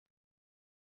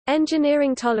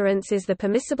Engineering tolerance is the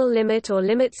permissible limit or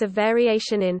limits of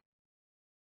variation in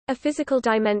a physical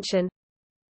dimension,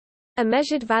 a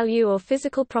measured value or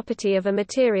physical property of a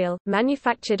material,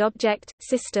 manufactured object,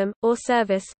 system, or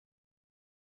service,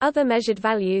 other measured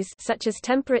values such as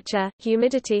temperature,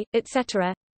 humidity,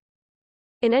 etc.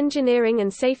 In engineering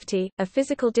and safety, a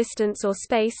physical distance or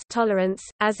space tolerance,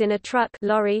 as in a truck,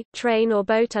 lorry, train or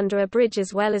boat under a bridge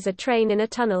as well as a train in a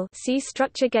tunnel, see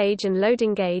structure gauge and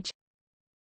loading gauge.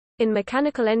 In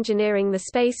mechanical engineering, the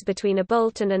space between a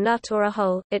bolt and a nut or a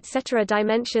hole, etc.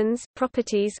 dimensions,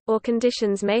 properties, or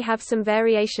conditions may have some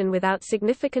variation without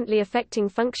significantly affecting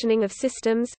functioning of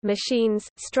systems, machines,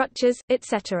 structures,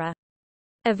 etc.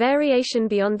 A variation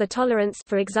beyond the tolerance,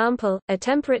 for example, a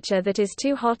temperature that is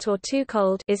too hot or too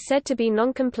cold, is said to be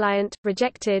non-compliant,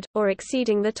 rejected, or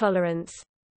exceeding the tolerance.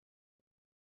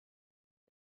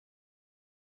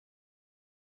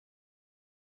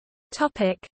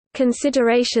 Topic: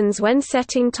 Considerations when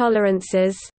setting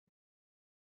tolerances.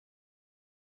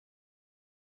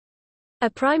 A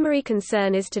primary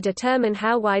concern is to determine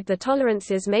how wide the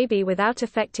tolerances may be without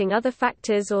affecting other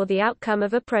factors or the outcome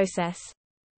of a process.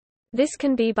 This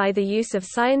can be by the use of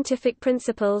scientific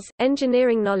principles,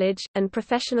 engineering knowledge, and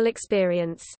professional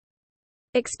experience.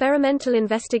 Experimental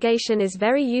investigation is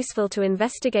very useful to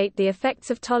investigate the effects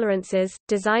of tolerances,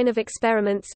 design of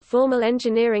experiments, formal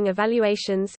engineering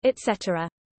evaluations, etc.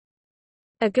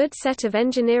 A good set of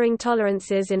engineering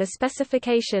tolerances in a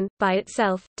specification, by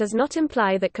itself, does not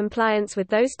imply that compliance with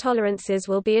those tolerances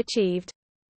will be achieved.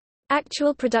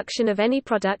 Actual production of any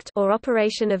product or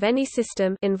operation of any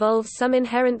system involves some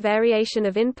inherent variation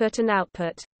of input and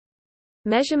output.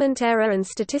 Measurement error and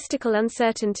statistical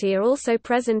uncertainty are also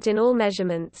present in all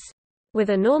measurements. With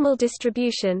a normal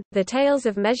distribution, the tails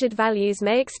of measured values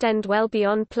may extend well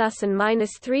beyond plus and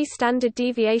minus 3 standard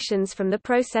deviations from the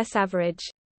process average.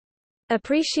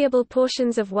 Appreciable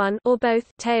portions of one or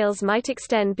both tails might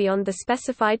extend beyond the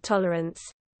specified tolerance.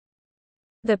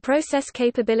 The process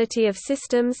capability of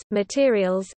systems,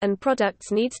 materials, and products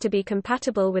needs to be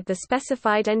compatible with the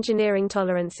specified engineering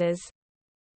tolerances.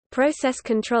 Process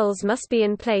controls must be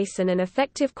in place, and an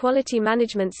effective quality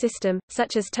management system,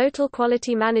 such as total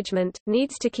quality management,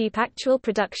 needs to keep actual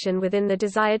production within the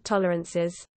desired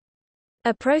tolerances.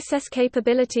 A process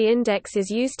capability index is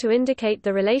used to indicate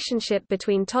the relationship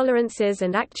between tolerances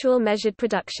and actual measured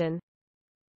production.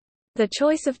 The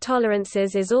choice of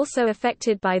tolerances is also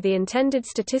affected by the intended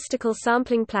statistical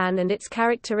sampling plan and its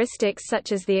characteristics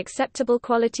such as the acceptable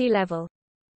quality level.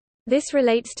 This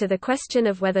relates to the question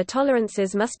of whether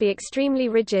tolerances must be extremely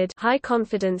rigid, high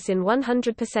confidence in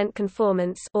 100%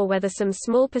 conformance, or whether some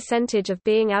small percentage of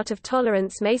being out of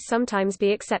tolerance may sometimes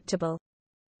be acceptable.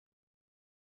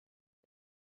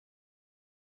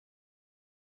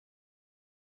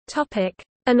 Topic: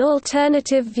 An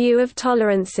alternative view of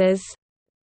tolerances.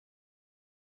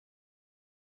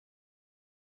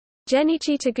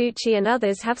 Genichi Taguchi and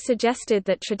others have suggested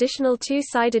that traditional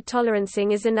two-sided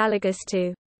tolerancing is analogous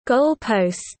to goal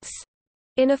posts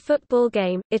in a football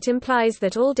game. It implies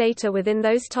that all data within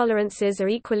those tolerances are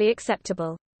equally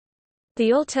acceptable.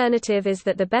 The alternative is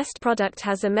that the best product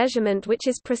has a measurement which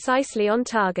is precisely on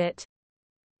target.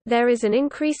 There is an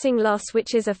increasing loss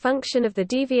which is a function of the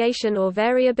deviation or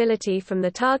variability from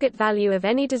the target value of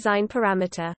any design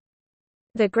parameter.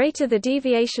 The greater the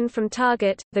deviation from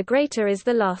target, the greater is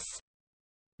the loss.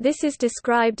 This is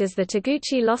described as the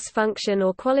Taguchi loss function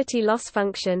or quality loss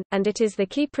function, and it is the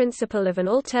key principle of an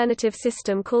alternative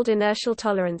system called inertial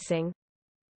tolerancing.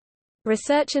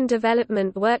 Research and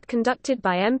development work conducted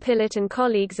by M. Pillaert and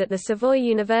colleagues at the Savoy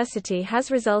University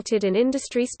has resulted in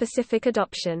industry-specific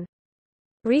adoption.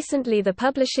 Recently, the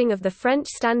publishing of the French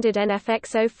standard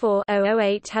NFX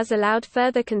 04/008 has allowed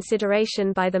further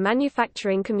consideration by the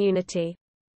manufacturing community.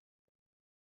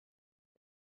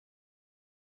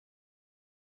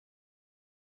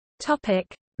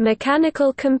 Topic: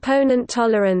 Mechanical component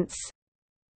tolerance.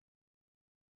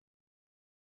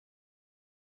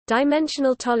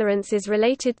 Dimensional tolerance is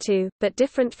related to, but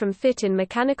different from fit in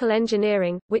mechanical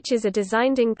engineering, which is a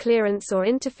designed-in clearance or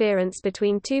interference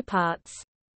between two parts.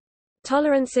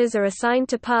 Tolerances are assigned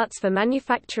to parts for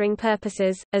manufacturing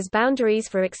purposes, as boundaries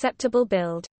for acceptable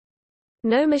build.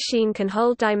 No machine can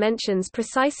hold dimensions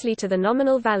precisely to the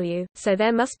nominal value, so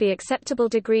there must be acceptable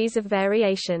degrees of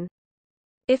variation.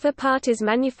 If a part is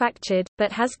manufactured,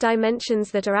 but has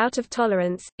dimensions that are out of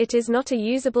tolerance, it is not a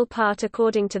usable part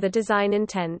according to the design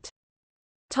intent.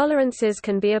 Tolerances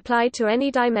can be applied to any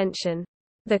dimension.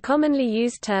 The commonly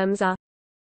used terms are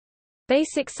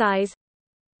basic size,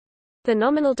 the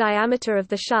nominal diameter of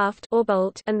the shaft or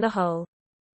bolt, and the hole.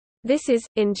 This is,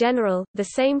 in general, the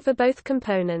same for both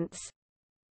components.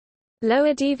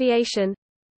 Lower deviation,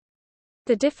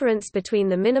 the difference between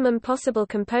the minimum possible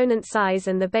component size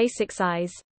and the basic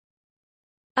size.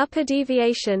 Upper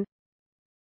deviation,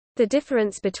 the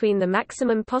difference between the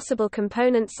maximum possible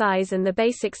component size and the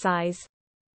basic size.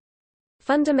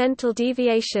 Fundamental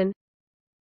deviation,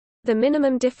 the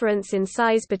minimum difference in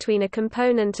size between a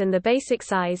component and the basic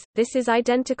size. This is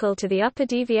identical to the upper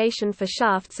deviation for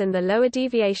shafts and the lower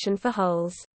deviation for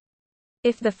holes.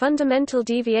 If the fundamental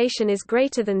deviation is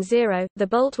greater than 0, the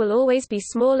bolt will always be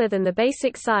smaller than the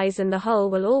basic size and the hole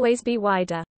will always be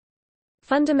wider.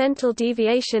 Fundamental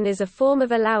deviation is a form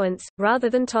of allowance, rather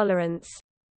than tolerance.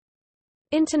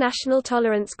 International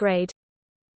tolerance grade.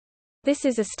 This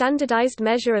is a standardized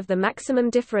measure of the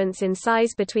maximum difference in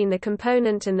size between the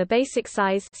component and the basic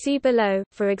size. See below.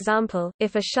 For example,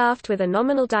 if a shaft with a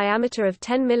nominal diameter of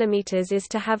 10 mm is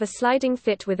to have a sliding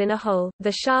fit within a hole,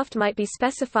 the shaft might be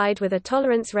specified with a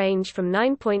tolerance range from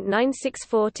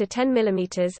 9.964 to 10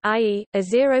 mm, i.e., a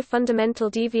 0 fundamental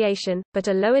deviation, but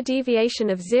a lower deviation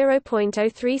of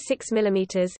 0.036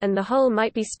 mm, and the hole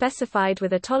might be specified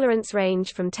with a tolerance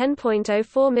range from 10.04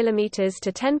 mm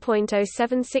to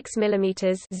 10.076 mm.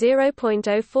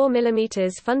 0.04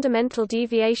 mm fundamental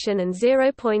deviation and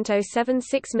 0.076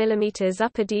 mm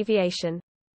upper deviation.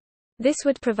 This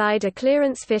would provide a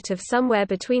clearance fit of somewhere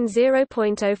between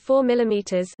 0.04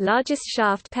 mm largest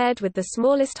shaft paired with the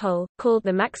smallest hole, called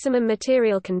the maximum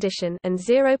material condition, and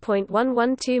 0.112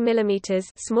 mm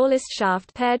smallest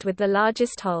shaft paired with the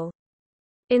largest hole.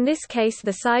 In this case,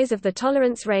 the size of the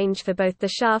tolerance range for both the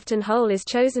shaft and hole is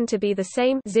chosen to be the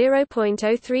same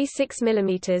 0.036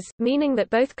 mm, meaning that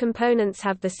both components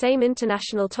have the same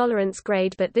international tolerance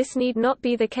grade, but this need not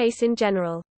be the case in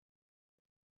general.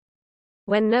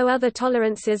 When no other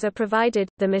tolerances are provided,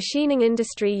 the machining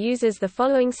industry uses the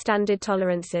following standard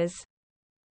tolerances.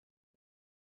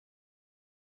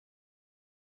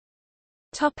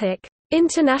 Topic: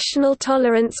 International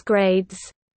tolerance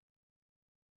grades.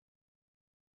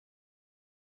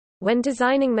 When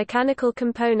designing mechanical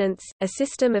components, a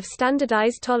system of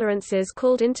standardized tolerances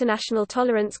called international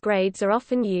tolerance grades are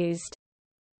often used.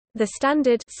 The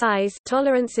standard size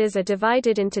tolerances are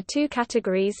divided into two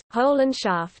categories, hole and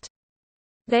shaft.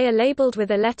 They are labeled with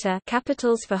a letter,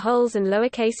 capitals for holes and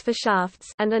lowercase for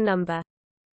shafts, and a number.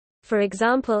 For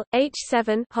example,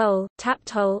 H7 hole,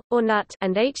 tapped hole, or nut,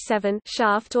 and H7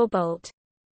 shaft or bolt.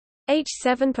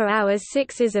 H7 per hours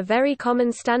 6 is a very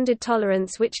common standard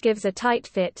tolerance which gives a tight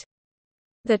fit.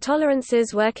 The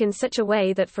tolerances work in such a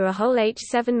way that for a hole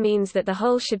H7 means that the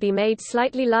hole should be made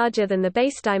slightly larger than the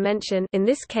base dimension, in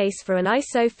this case for an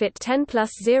ISO fit 10 plus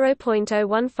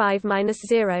 0.015 minus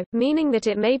 0, meaning that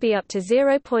it may be up to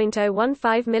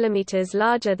 0.015 mm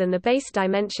larger than the base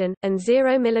dimension, and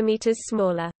 0 mm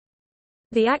smaller.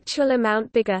 The actual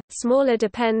amount bigger, smaller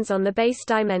depends on the base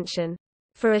dimension.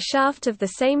 For a shaft of the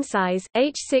same size,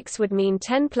 H6 would mean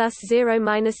 10 plus 0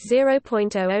 minus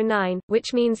 0.009,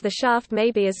 which means the shaft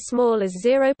may be as small as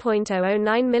 0.009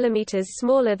 mm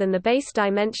smaller than the base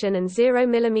dimension and 0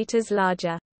 mm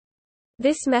larger.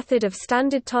 This method of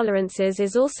standard tolerances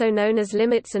is also known as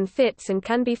limits and fits and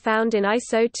can be found in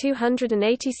ISO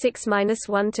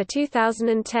 286-1 to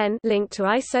 2010, linked to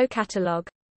ISO catalog.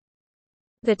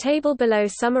 The table below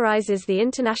summarizes the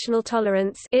international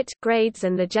tolerance grades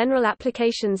and the general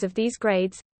applications of these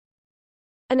grades.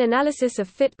 An analysis of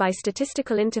fit by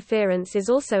statistical interference is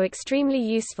also extremely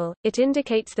useful. It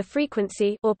indicates the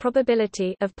frequency or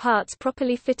probability of parts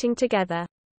properly fitting together.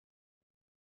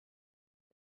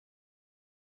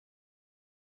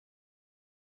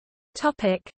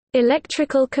 Topic: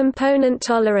 Electrical component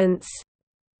tolerance.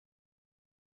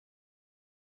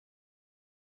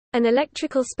 An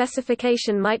electrical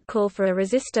specification might call for a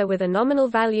resistor with a nominal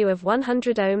value of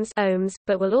 100 ohms,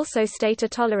 but will also state a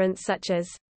tolerance such as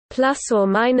plus or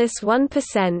minus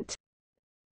 1%.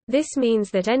 This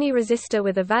means that any resistor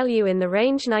with a value in the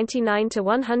range 99 to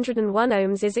 101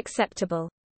 ohms is acceptable.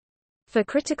 For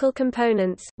critical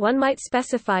components, one might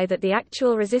specify that the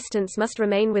actual resistance must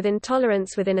remain within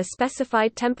tolerance within a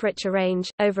specified temperature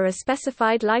range, over a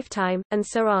specified lifetime, and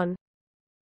so on.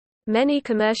 Many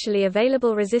commercially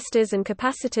available resistors and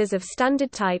capacitors of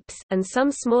standard types, and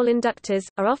some small inductors,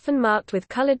 are often marked with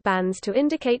colored bands to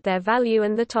indicate their value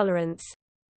and the tolerance.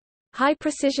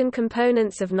 High-precision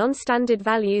components of non-standard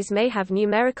values may have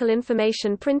numerical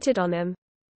information printed on them.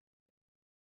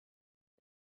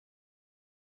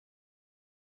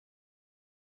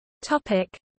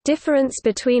 Topic: Difference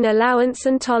between allowance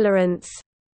and tolerance.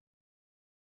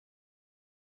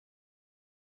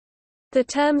 The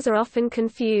terms are often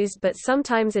confused, but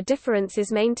sometimes a difference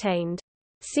is maintained.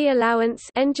 See allowance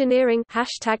engineering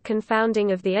 #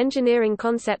 confounding of the engineering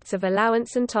concepts of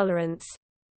allowance and tolerance.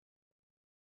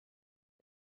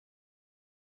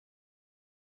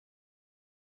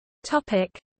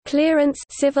 Topic: Clearance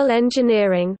civil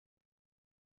engineering.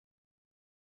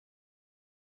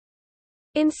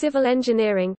 In civil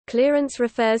engineering, clearance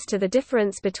refers to the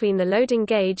difference between the loading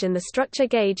gauge and the structure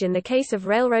gauge in the case of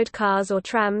railroad cars or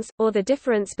trams, or the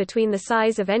difference between the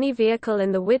size of any vehicle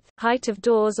and the width, height of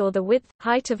doors or the width,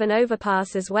 height of an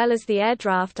overpass as well as the air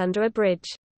draft under a bridge.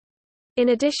 In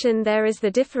addition, there is the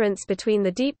difference between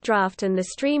the deep draft and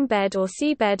the stream bed or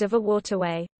seabed of a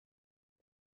waterway.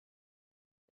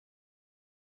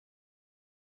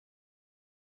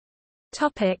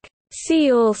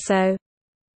 See also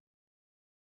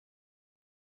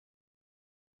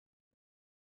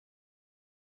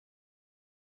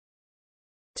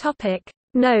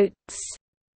Notes.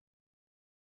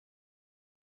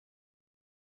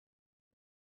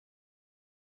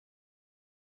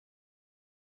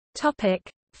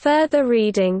 Further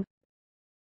reading.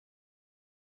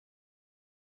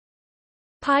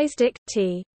 Piesdick,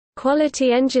 T.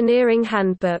 Quality Engineering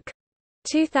Handbook.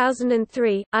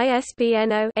 2003,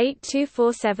 ISBN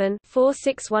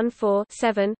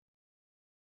 0-8247-4614-7.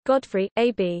 Godfrey,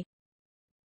 A.B.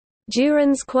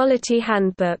 Durans Quality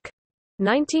Handbook.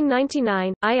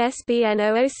 1999, ISBN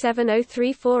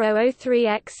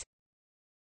 0070340003-X.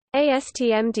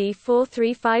 ASTM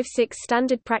D4356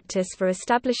 Standard Practice for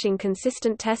Establishing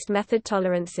Consistent Test Method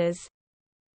Tolerances.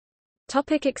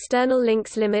 External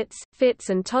links. Limits,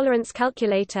 fits and tolerance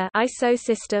calculator ISO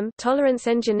system, tolerance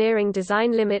engineering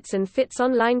design. Limits and fits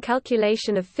online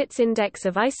calculation of fits. Index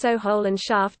of ISO hole and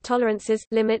shaft tolerances,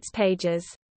 limits pages.